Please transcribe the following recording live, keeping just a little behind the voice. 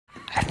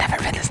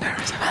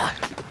stories of my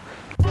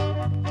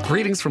life.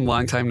 Greetings from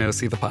Long Time No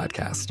See, the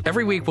podcast.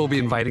 Every week, we'll be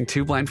inviting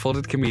two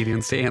blindfolded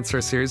comedians to answer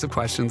a series of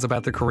questions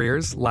about their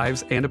careers,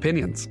 lives, and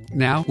opinions.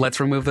 Now, let's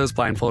remove those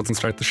blindfolds and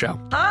start the show.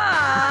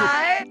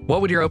 Hi!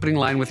 What would your opening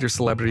line with your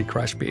celebrity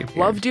crush be?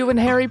 Loved you in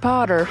Harry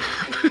Potter.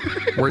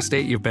 Worst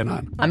date you've been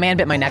on? A man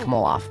bit my neck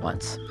mole off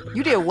once.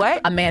 You did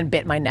what? A man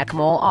bit my neck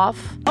mole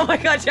off. Oh my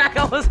God, Jack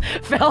almost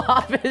fell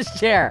off his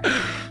chair.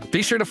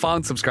 Be sure to follow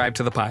and subscribe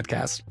to the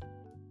podcast.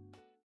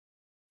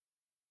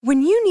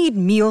 When you need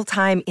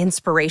mealtime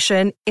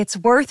inspiration, it's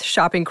worth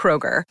shopping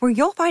Kroger, where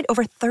you'll find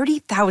over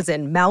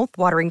 30,000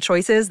 mouth-watering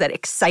choices that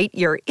excite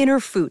your inner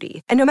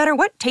foodie. And no matter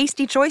what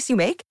tasty choice you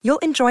make, you'll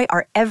enjoy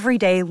our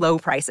everyday low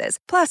prices,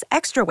 plus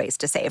extra ways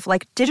to save,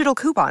 like digital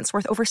coupons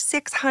worth over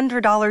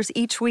 $600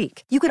 each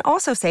week. You can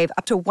also save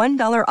up to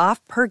 $1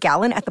 off per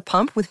gallon at the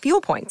pump with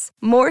fuel points.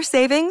 More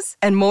savings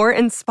and more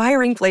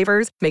inspiring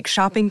flavors make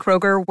shopping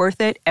Kroger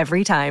worth it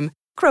every time.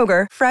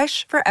 Kroger,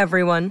 fresh for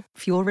everyone.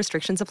 Fuel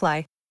restrictions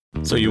apply.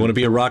 So you want to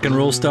be a rock and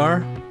roll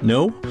star?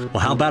 No? Well,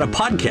 how about a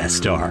podcast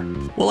star?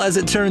 Well, as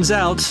it turns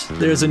out,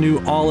 there's a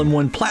new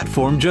all-in-one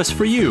platform just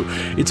for you.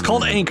 It's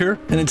called Anchor,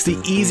 and it's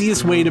the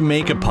easiest way to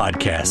make a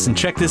podcast. And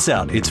check this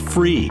out, it's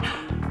free.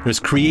 There's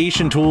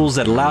creation tools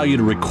that allow you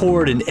to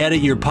record and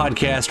edit your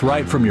podcast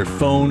right from your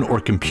phone or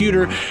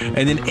computer,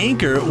 and then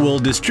Anchor will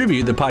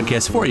distribute the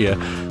podcast for you,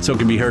 so it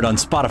can be heard on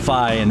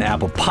Spotify and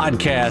Apple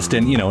Podcast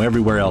and,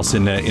 everywhere else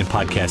in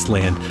podcast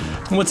land.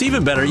 And what's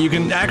even better, you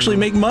can actually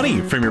make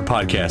money from your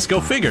podcast. Go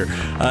figure.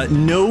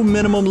 No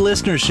minimum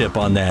listenership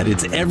on that.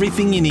 It's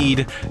everything you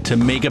need to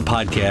make a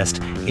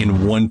podcast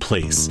in one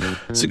place.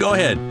 So go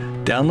ahead,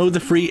 download the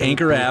free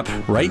Anchor app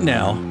right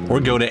now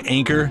or go to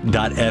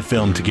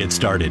anchor.fm to get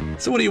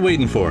started. So what are you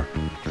waiting for?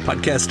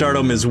 Podcast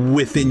stardom is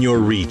within your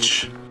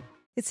reach.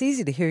 It's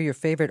easy to hear your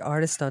favorite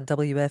artist on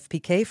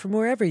WFPK from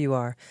wherever you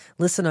are.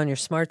 Listen on your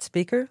smart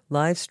speaker,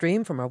 live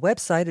stream from our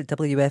website at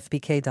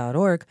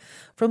WFPK.org,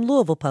 from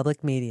Louisville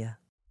Public Media.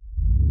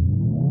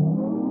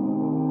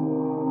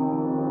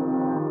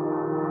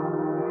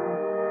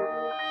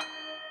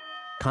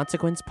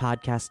 Consequence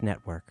Podcast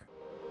Network.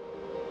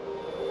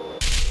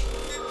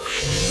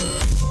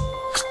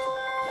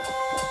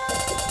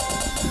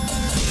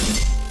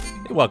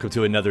 Welcome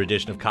to another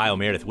edition of Kyle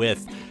Meredith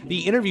with the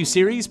interview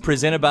series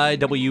presented by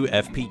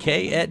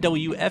WFPK at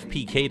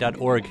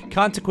WFPK.org,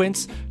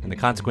 Consequence, and the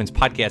Consequence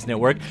Podcast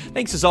Network.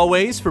 Thanks as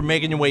always for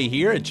making your way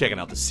here and checking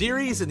out the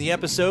series and the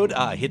episode.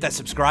 Hit that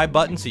subscribe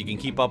button so you can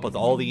keep up with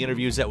all the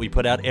interviews that we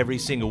put out every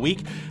single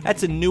week.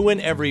 That's a new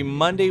one every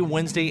Monday,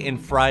 Wednesday, and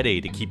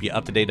Friday to keep you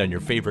up to date on your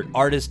favorite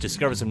artists,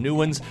 discover some new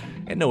ones,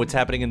 and know what's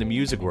happening in the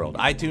music world.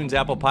 iTunes,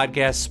 Apple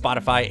Podcasts,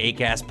 Spotify,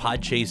 Acast,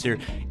 Podchaser,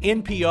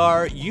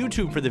 NPR,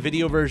 YouTube for the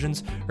video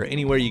versions, or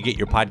anywhere you get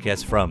your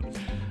podcasts from.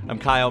 I'm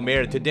Kyle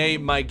Meredith. Today,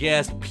 my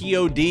guest,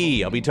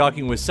 P.O.D. I'll be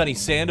talking with Sonny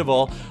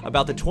Sandoval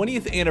about the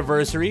 20th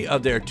anniversary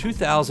of their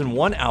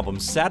 2001 album,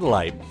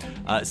 Satellite.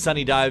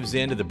 Sonny dives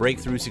into the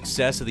breakthrough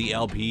success of the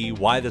LP,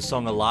 why the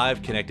song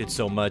Alive connected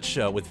so much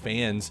with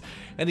fans,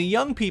 and the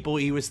young people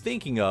he was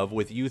thinking of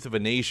with Youth of a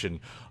Nation,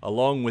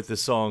 along with the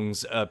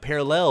song's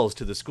parallels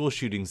to the school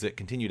shootings that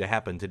continue to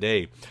happen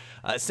today.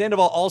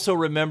 Sandoval also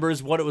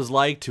remembers what it was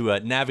like to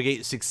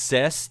navigate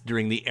success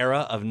during the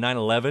era of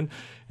 9/11,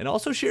 and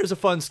also shares a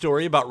fun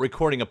story about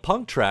recording a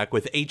punk track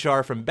with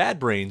HR from Bad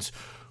Brains,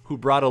 who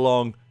brought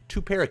along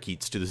two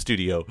parakeets to the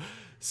studio.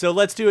 So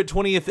let's do it,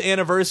 20th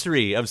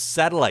anniversary of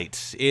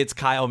Satellite. It's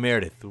Kyle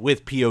Meredith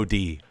with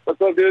P.O.D.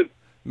 What's up, dude?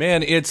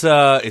 Man, it's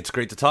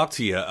great to talk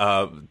to you.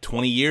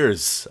 20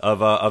 years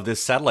of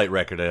this Satellite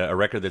record, a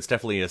record that's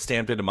definitely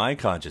stamped into my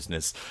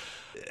consciousness.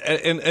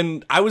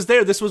 And I was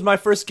there. This was my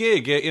first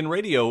gig in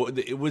radio.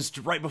 It was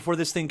right before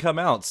this thing come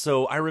out,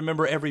 so I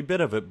remember every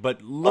bit of it.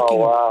 But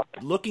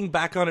looking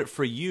back on it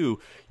for you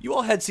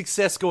all had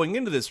success going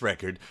into this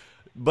record,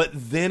 but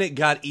then it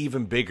got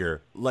even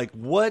bigger. Like,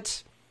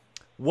 what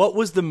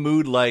was the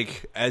mood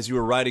like as you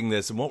were writing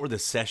this, and what were the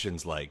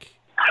sessions like?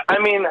 I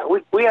mean,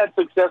 we had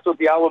success with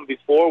the album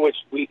before, which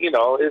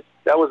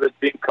that was a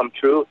dream come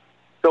true.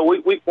 So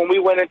when we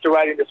went into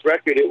writing this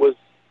record,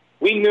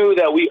 we knew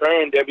that we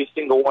earned every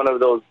single one of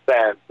those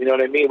fans. You know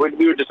what I mean?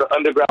 We were just an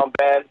underground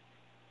band,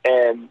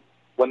 and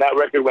when that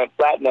record went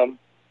platinum,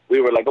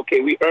 we were like, okay,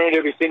 we earned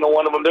every single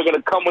one of them. They're going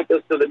to come with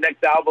us to the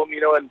next album,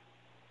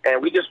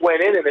 and we just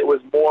went in, and it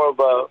was more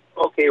of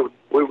okay,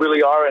 we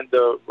really are in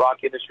the rock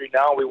industry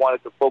now. We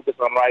wanted to focus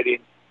on writing,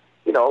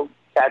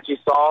 catchy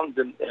songs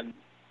and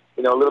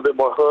a little bit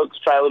more hooks,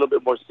 try a little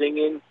bit more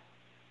singing,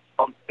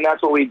 and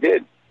that's what we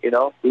did.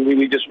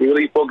 We just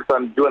really focused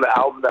on doing an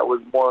album that was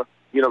more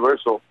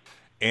universal.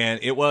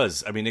 And it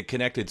was. I mean, it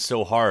connected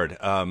so hard.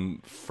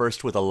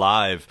 First with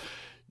Alive.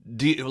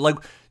 Do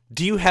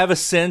you have a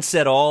sense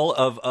at all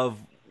of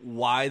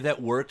why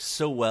that worked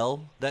so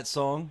well, that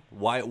song?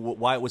 Why it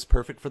was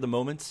perfect for the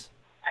moments?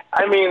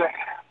 I mean,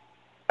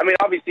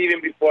 obviously,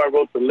 even before I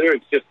wrote the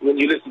lyrics, just when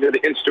you listen to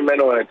the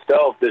instrumental in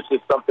itself, there's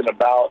just something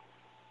about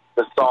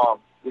the song.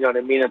 You know what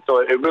I mean? And so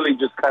it really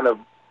just kind of,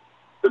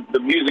 the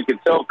music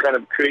itself kind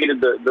of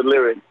created the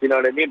lyrics. You know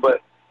what I mean?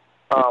 But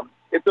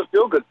it's a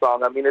feel-good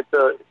song. I mean,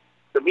 to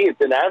me,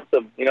 it's an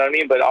anthem. You know what I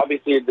mean? But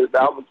obviously, the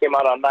album came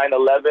out on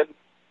 9/11,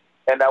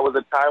 and that was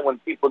a time when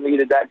people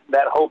needed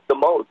that hope the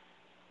most.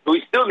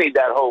 We still need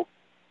that hope.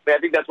 I mean, I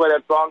think that's why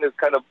that song is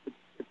kind of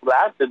it's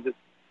lasted this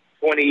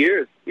 20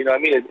 years. You know what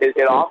I mean?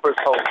 It offers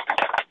hope.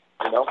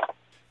 You know.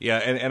 Yeah,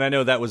 and I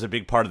know that was a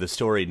big part of the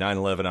story,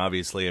 9/11,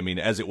 obviously. I mean,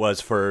 as it was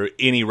for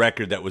any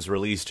record that was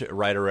released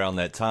right around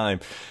that time.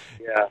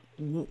 Yeah.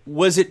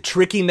 Was it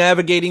tricky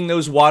navigating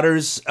those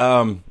waters?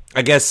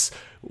 I guess,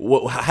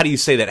 how do you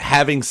say that?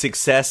 Having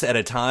success at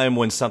a time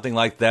when something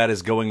like that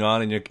is going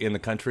on in the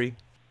country?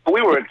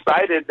 We were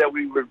excited that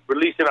we were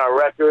releasing our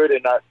record,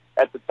 and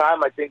at the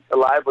time, I think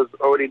Alive was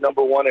already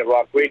 #1 at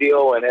Rock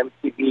Radio and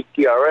MTV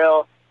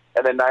TRL,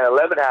 and then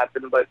 9/11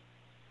 happened, but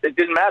it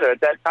didn't matter.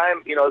 At that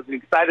time, you know, as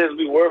excited as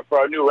we were for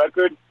our new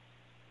record,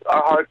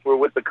 our hearts were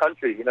with the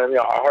country. You know what I mean?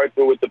 Our hearts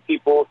were with the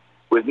people,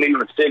 with New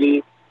York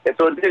City. And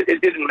so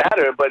it didn't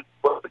matter, but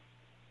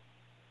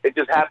it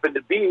just happened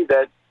to be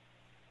that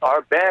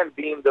our band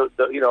being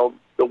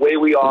the way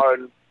we are,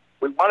 and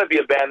we want to be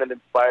a band that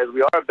inspires.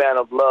 We are a band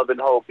of love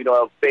and hope, you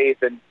know, of faith,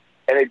 and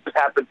it just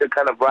happened to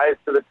kind of rise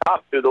to the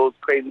top through those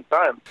crazy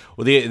times.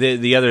 Well,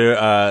 the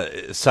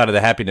other side of the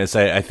happiness,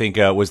 I think,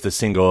 was the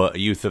single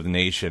 "Youth of the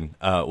Nation,"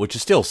 which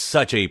is still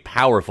such a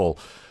powerful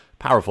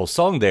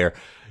song there.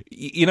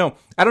 You know,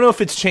 I don't know if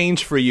it's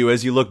changed for you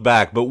as you look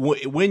back, but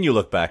when you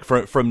look back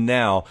from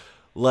now,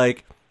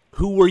 like,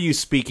 who were you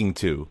speaking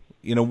to?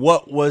 You know,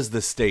 what was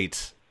the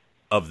state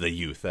of the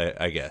youth,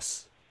 I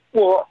guess?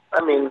 Well, I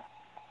mean,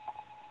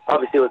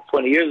 obviously it was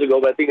 20 years ago,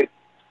 but I think it's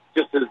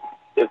just as,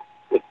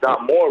 if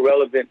not more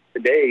relevant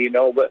today, you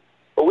know. But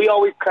we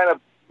always kind of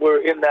were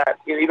in that,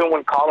 you know, even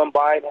when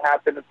Columbine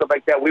happened and stuff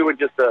like that, we were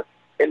just a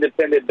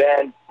independent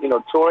band, you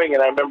know, touring.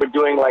 And I remember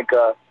doing like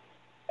a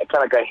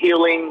kind of like a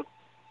healing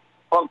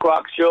punk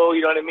rock show,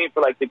 you know what I mean,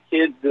 for like the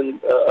kids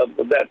and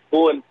of that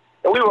school. And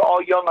we were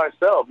all young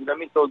ourselves, you know what I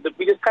mean? So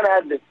we just kind of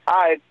had this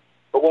tide.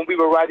 But when we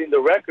were writing the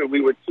record,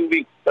 we were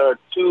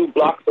 2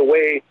 blocks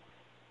away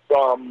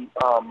from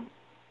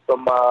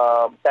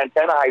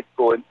Santana High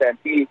School in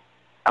Santee,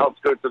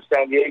 outskirts of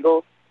San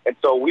Diego. And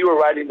so we were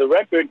writing the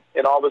record,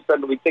 and all of a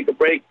sudden we take a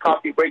break,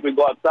 coffee break, we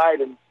go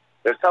outside, and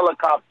there's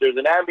helicopters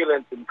and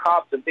ambulance and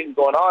cops and things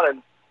going on.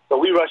 And so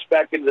we rush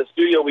back into the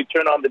studio, we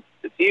turn on the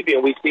TV,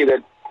 and we see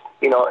that,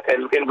 you know,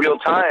 in real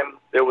time,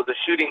 there was a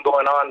shooting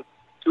going on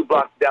 2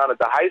 blocks down at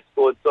the high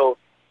school. And so,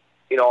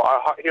 you know,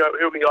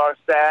 here we are,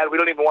 sad. We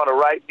don't even want to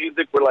write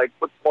music. We're like,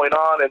 what's going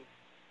on?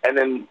 And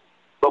then,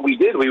 but we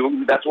did.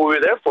 That's what we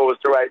were there for, was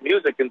to write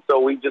music. And so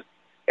we just,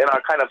 in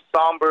our kind of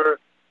somber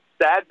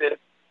sadness,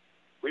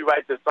 we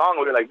write this song.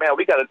 We were like, man,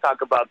 we got to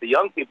talk about the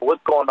young people.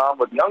 What's going on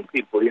with young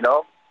people, you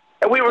know?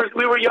 And we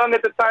were young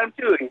at the time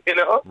too, you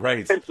know.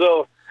 Right. And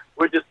so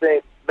we're just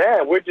saying,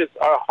 man,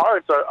 our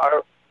hearts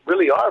are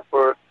really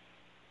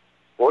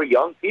for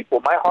young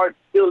people. My heart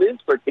still is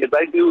for kids.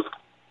 I do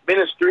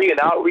ministry and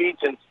outreach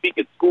and speak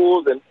at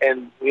schools,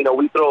 and you know,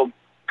 we throw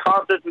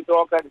concerts, we throw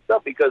all kinds of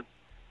stuff, because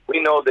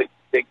we know that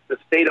the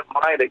state of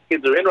mind that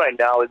kids are in right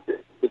now is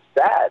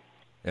sad.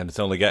 And it's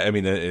only got, I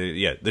mean,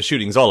 the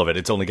shootings, all of it,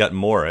 it's only gotten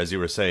more, as you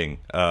were saying.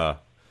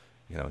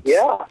 You know,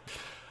 yeah.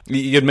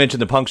 You had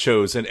mentioned the punk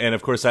shows, and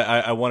of course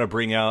I want to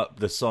bring out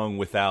the song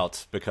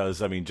Without,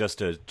 because, I mean,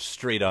 just a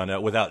straight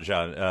on, Without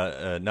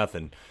John,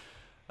 nothing.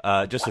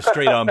 Just a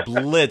straight-on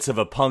blitz of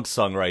a punk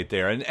song right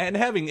there. And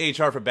having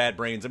HR for Bad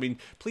Brains, I mean,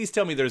 please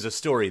tell me there's a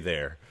story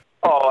there.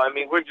 Oh, I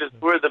mean,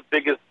 we're the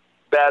biggest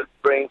Bad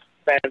Brains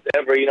fans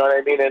ever, you know what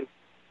I mean? And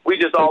we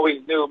just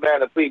always knew,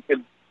 man, if we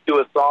could do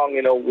a song,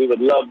 you know, we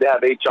would love to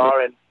have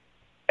HR.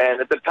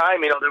 And at the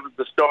time, you know, there was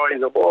the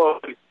stories of, oh,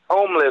 he's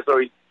homeless,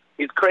 or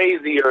he's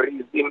crazy, or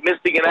he's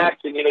missing in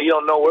action. You know, you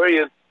don't know where he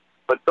is.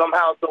 But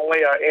somehow, some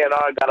way, our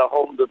A&R got a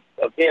hold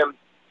of him,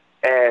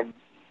 and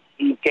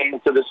he came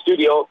to the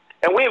studio.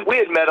 And we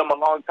had met him a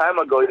long time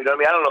ago, you know what I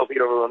mean? I don't know if he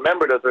ever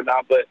remembered us or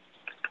not, but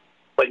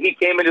he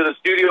came into the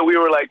studio. We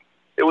were like,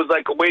 it was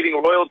like awaiting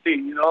royalty,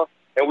 you know?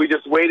 And we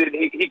just waited.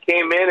 And he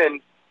came in,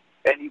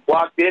 and he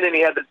walked in, and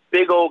he had this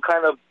big old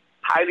kind of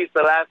Haile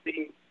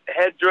Selassie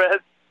headdress.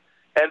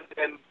 And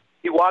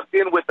he walked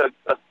in with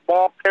a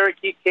small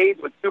parakeet cage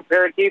with 2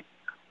 parakeets,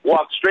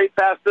 walked straight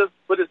past us,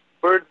 put his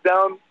birds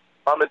down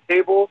on the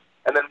table,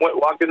 and then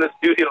walked in the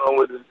studio and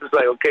was just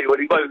like, okay, what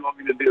do you guys want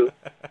me to do?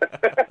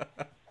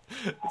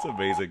 It's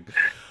amazing.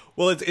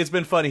 Well, it's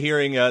been fun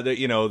hearing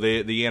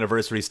the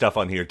anniversary stuff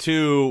on here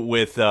too,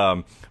 with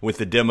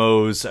the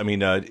demos. I mean,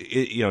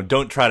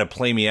 Don't Try to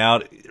Play Me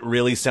Out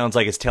really sounds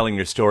like it's telling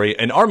your story.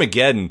 And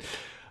Armageddon,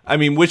 I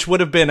mean, which would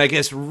have been, I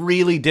guess,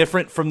 really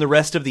different from the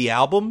rest of the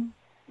album.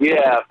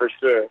 Yeah, for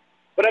sure.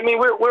 But I mean,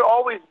 we're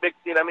always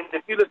mixing. I mean,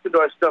 if you listen to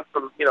our stuff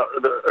from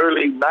the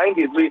early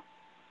 '90s, we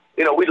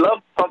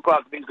love punk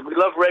rock music, we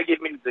love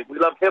reggae music, we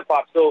love hip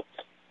hop. So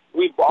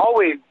we've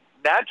always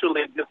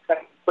naturally just kind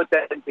of put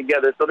that in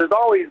together. So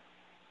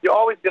you're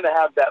always going to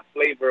have that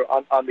flavor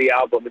on the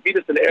album. If you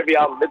listen to every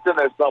album, it's in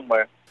there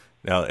somewhere.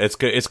 No, it's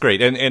good. It's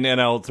great.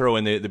 And I'll throw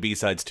in the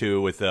B-sides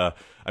too with,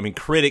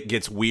 Critic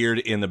gets weird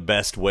in the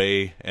best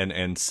way,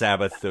 and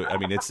Sabbath.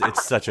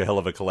 It's such a hell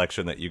of a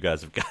collection that you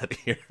guys have got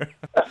here.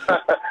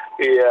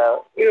 Yeah,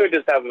 we were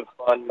just having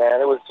fun,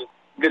 man. It was just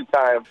a good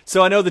time.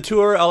 So I know the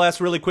tour, I'll ask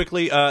really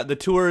quickly, the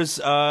tour's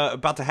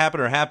about to happen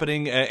or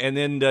happening, and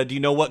then do you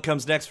know what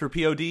comes next for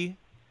POD?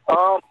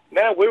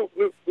 Man, we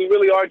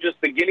really are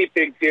just the guinea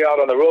pigs here out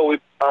on the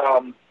road.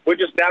 We're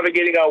just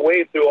navigating our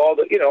way through all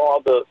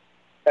the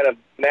kind of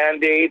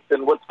mandates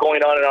and what's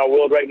going on in our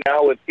world right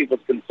now with people's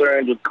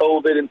concerns with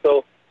COVID. And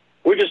so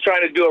we're just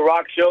trying to do a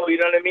rock show, you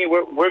know what I mean?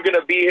 We're going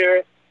to be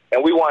here,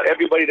 and we want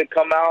everybody to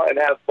come out and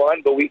have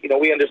fun, but we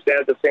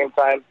understand at the same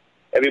time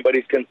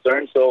everybody's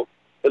concerned. So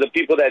for the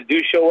people that do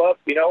show up,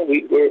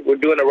 we're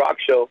doing a rock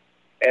show.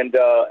 And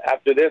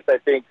after this, I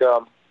think,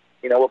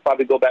 we'll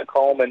probably go back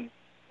home and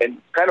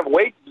kind of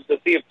wait to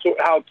see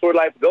how tour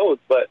life goes.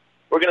 But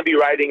we're going to be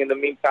riding in the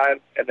meantime,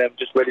 and then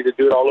just ready to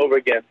do it all over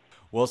again.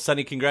 Well,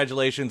 Sonny,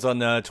 congratulations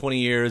on 20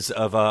 years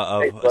of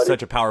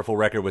such a powerful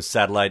record with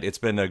Satellite. It's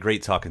been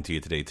great talking to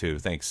you today, too.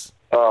 Thanks.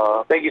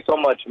 Thank you so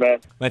much, man.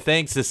 My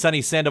thanks to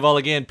Sonny Sandoval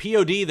again.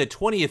 POD, the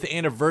 20th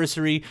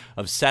anniversary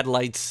of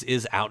Satellites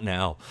is out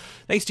now.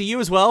 Thanks to you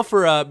as well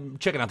for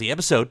checking out the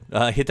episode.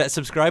 Hit that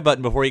subscribe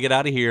button before you get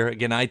out of here.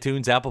 Again,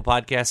 iTunes, Apple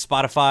Podcasts,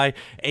 Spotify,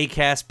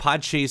 Acast,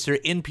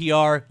 Podchaser,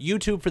 NPR,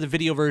 YouTube for the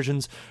video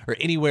versions, or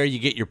anywhere you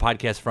get your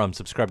podcast from.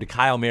 Subscribe to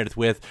Kyle Meredith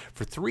With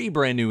for 3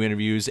 brand new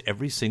interviews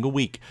every single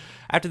week.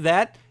 After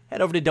that,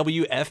 head over to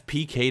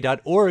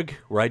WFPK.org,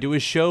 where I do a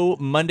show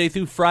Monday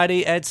through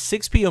Friday at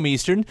 6 p.m.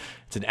 Eastern.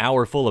 It's an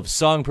hour full of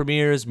song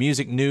premieres,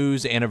 music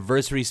news,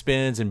 anniversary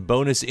spins, and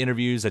bonus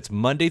interviews. That's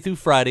Monday through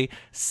Friday,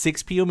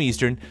 6 p.m.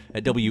 Eastern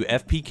at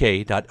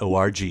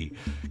WFPK.org.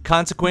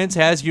 Consequence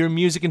has your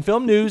music and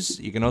film news.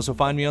 You can also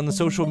find me on the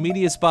social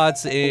media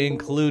spots,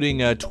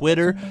 including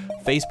Twitter,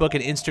 Facebook,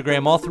 and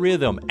Instagram, all 3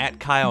 of them, at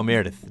Kyle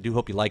Meredith. I do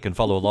hope you like and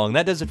follow along.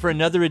 That does it for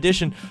another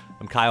edition.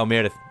 I'm Kyle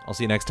Meredith. I'll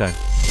see you next time.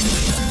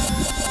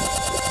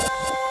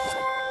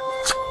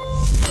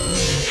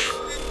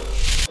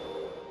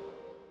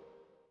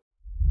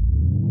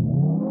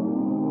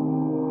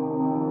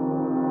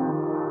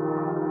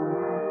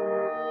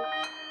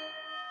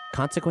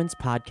 Consequence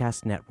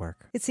Podcast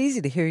Network. It's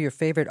easy to hear your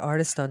favorite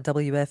artist on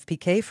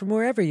WFPK from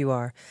wherever you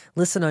are.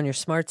 Listen on your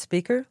smart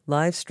speaker,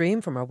 live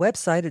stream from our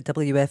website at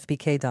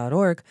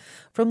WFPK.org,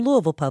 from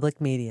Louisville Public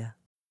Media.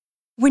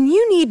 When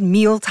you need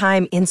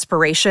mealtime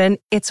inspiration,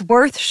 it's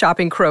worth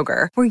shopping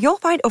Kroger, where you'll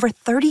find over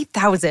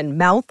 30,000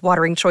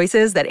 mouth-watering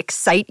choices that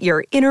excite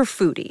your inner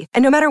foodie.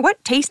 And no matter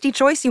what tasty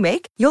choice you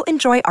make, you'll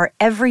enjoy our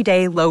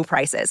everyday low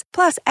prices,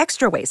 plus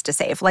extra ways to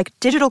save, like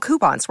digital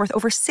coupons worth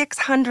over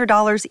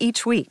 $600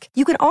 each week.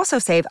 You can also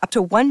save up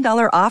to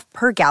 $1 off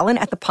per gallon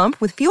at the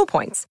pump with fuel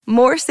points.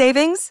 More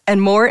savings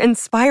and more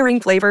inspiring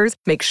flavors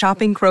make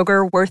shopping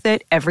Kroger worth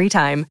it every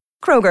time.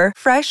 Kroger,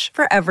 fresh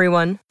for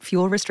everyone.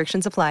 Fuel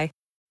restrictions apply.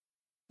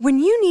 When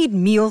you need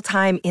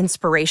mealtime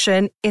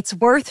inspiration, it's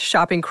worth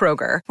shopping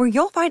Kroger, where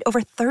you'll find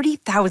over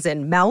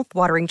 30,000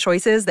 mouth-watering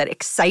choices that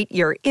excite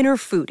your inner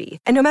foodie.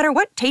 And no matter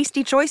what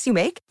tasty choice you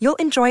make, you'll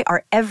enjoy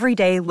our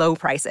everyday low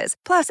prices,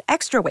 plus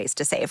extra ways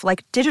to save,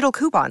 like digital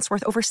coupons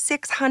worth over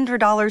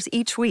 $600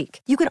 each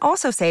week. You can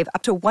also save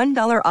up to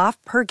 $1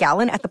 off per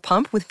gallon at the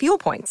pump with fuel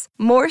points.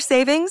 More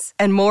savings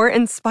and more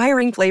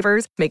inspiring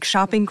flavors make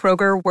shopping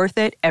Kroger worth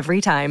it every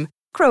time.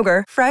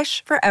 Kroger,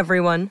 fresh for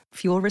everyone.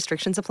 Fuel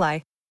restrictions apply.